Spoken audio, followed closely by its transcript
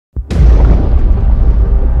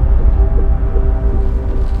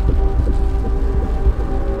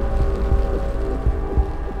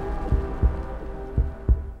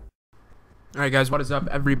Alright guys, what is up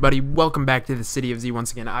everybody? Welcome back to the City of Z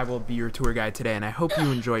once again. I will be your tour guide today, and I hope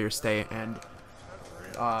you enjoy your stay. And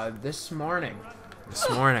early this morning,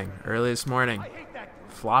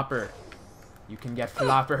 Flopper. You can get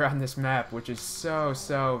Flopper on this map, which is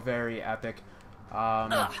so very epic.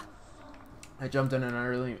 I jumped in an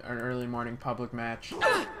early morning public match,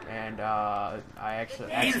 and I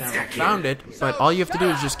actually accidentally found it. But all you have to do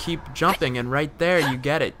is just keep jumping, and right there you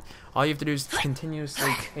get it. All you have to do is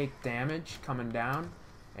continuously take damage coming down,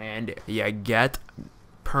 and you get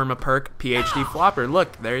perma-perk PhD Flopper.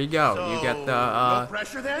 Look, there you go. So, you get the no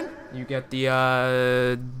pressure then? you get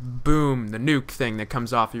the boom, the nuke thing that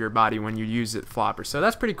comes off of your body when you use it, Flopper. So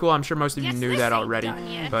that's pretty cool. I'm sure most of you knew that already,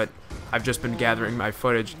 but I've just been gathering my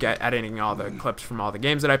footage, editing all the clips from all the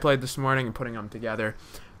games that I played this morning and putting them together.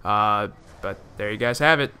 But there you guys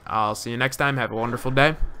have it. I'll see you next time. Have a wonderful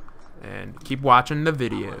day, and keep watching the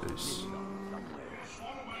videos.